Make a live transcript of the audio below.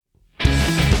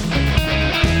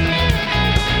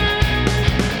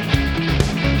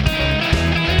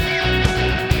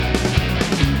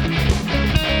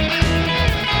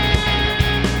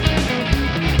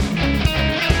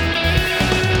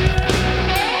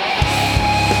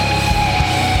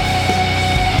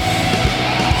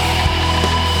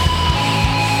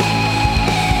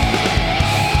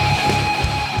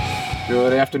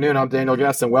afternoon. I'm Daniel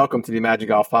Guest, and welcome to the Imagine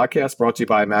Golf Podcast, brought to you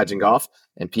by Imagine Golf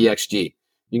and PXG.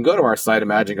 You can go to our site,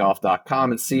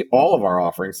 imaginegolf.com, and see all of our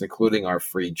offerings, including our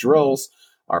free drills,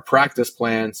 our practice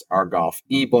plans, our golf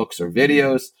ebooks or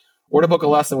videos, or to book a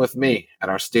lesson with me at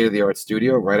our state-of-the-art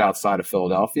studio right outside of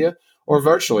Philadelphia, or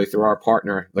virtually through our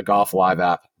partner,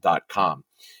 thegolfliveapp.com.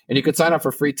 And you can sign up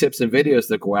for free tips and videos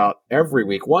that go out every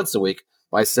week, once a week,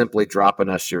 by simply dropping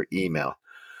us your email.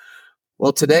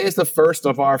 Well, today is the first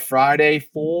of our Friday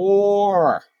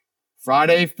four.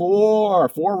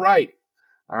 Four right.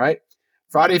 All right.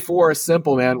 Friday four is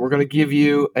simple, man. We're going to give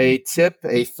you a tip,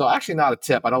 a thought. Actually, not a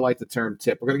tip. I don't like the term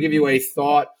tip. We're going to give you a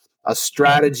thought, a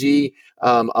strategy,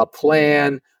 a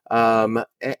plan,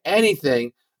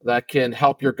 anything that can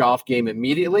help your golf game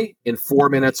immediately in 4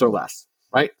 minutes or less,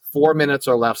 right? 4 minutes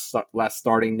or less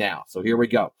starting now. So here we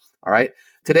go. All right.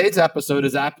 Today's episode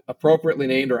is appropriately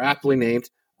named or aptly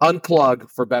named Unplug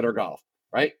for Better Golf,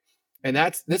 right? And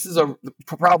this is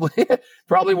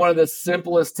probably one of the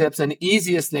simplest tips and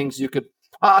easiest things you could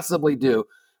possibly do,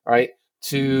 right,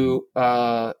 to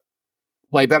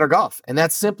play better golf. And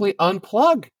that's simply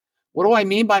unplug. What do I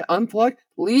mean by unplug?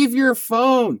 Leave your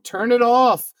phone, turn it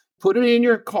off, put it in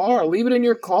your car, leave it in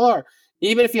your car.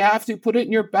 Even if you have to, put it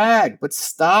in your bag, but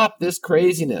stop this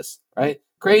craziness, right?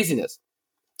 Craziness.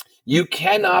 You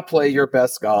cannot play your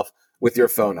best golf with your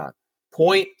phone on.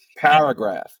 Point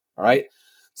paragraph, all right?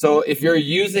 So if you're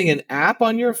using an app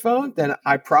on your phone, then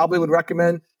I probably would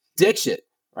recommend ditch it,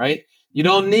 right? You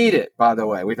don't need it, by the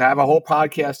way. We have a whole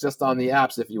podcast just on the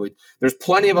apps if you would. There's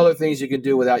plenty of other things you can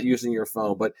do without using your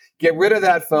phone, but get rid of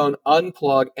that phone,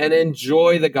 unplug, and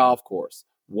enjoy the golf course.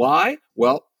 Why?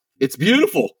 Well, it's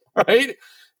beautiful, right?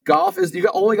 Golf is,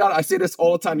 I say this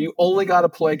all the time, you only got to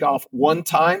play golf one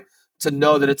time to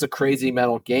know that it's a crazy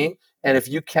mental game. And if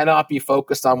you cannot be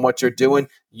focused on what you're doing,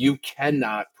 you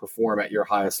cannot perform at your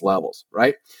highest levels,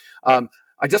 right?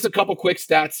 Just a couple quick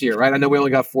stats here, right? I know we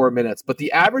only got 4 minutes, but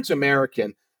the average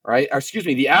American, right?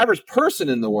 The average person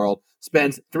in the world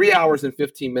spends 3 hours and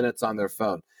 15 minutes on their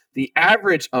phone. The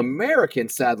average American,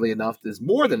 sadly enough, is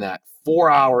more than that, 4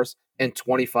 hours and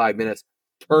 25 minutes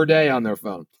per day on their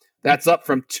phone. That's up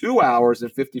from 2 hours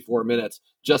and 54 minutes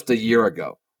just a year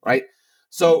ago, right?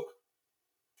 So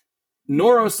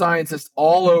neuroscientists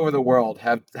all over the world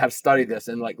have studied this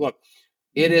and look,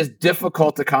 it is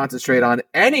difficult to concentrate on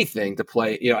anything to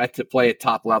play at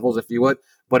top levels, if you would.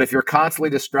 But if you're constantly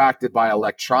distracted by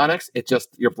electronics,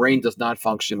 your brain does not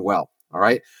function well. All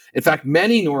right. In fact,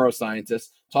 many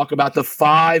neuroscientists talk about the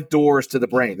 5 doors to the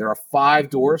brain. There are 5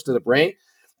 doors to the brain,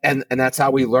 and that's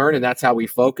how we learn, and that's how we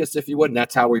focus, if you would, and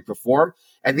that's how we perform.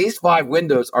 And these 5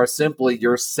 windows are simply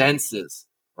your senses,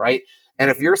 right? And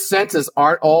if your senses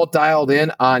aren't all dialed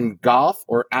in on golf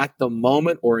or at the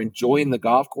moment or enjoying the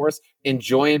golf course,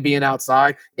 enjoying being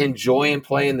outside, enjoying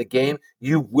playing the game,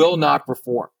 you will not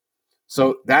perform.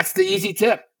 So that's the easy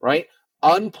tip, right?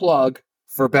 Unplug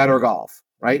for better golf,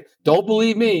 right? Don't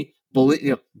believe me.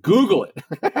 Google it,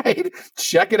 right?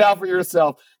 Check it out for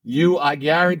yourself. I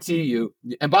guarantee you.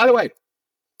 And by the way,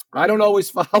 I don't always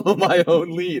follow my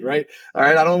own lead, right? All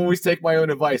right. I don't always take my own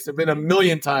advice. There have been a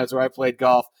million times where I played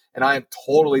golf and I am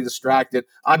totally distracted.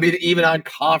 I mean, even on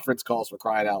conference calls, for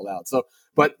crying out loud. So,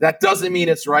 but that doesn't mean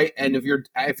it's right. And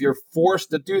if you're forced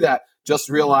to do that, just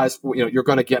realize, you're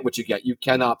going to get what you get. You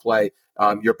cannot play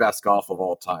your best golf of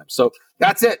all time. So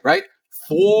that's it, right?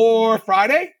 For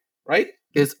Friday, right,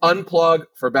 is Unplug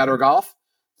for Better Golf.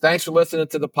 Thanks for listening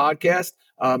to the podcast.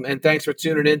 And thanks for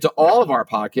tuning in to all of our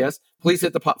podcasts. Please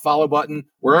hit the follow button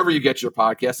wherever you get your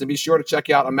podcasts, and be sure to check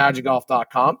out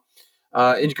imaginegolf.com.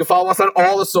 And you can follow us on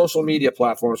all the social media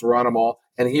platforms. We're on them all.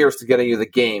 And here's to getting you the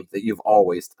game that you've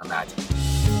always imagined.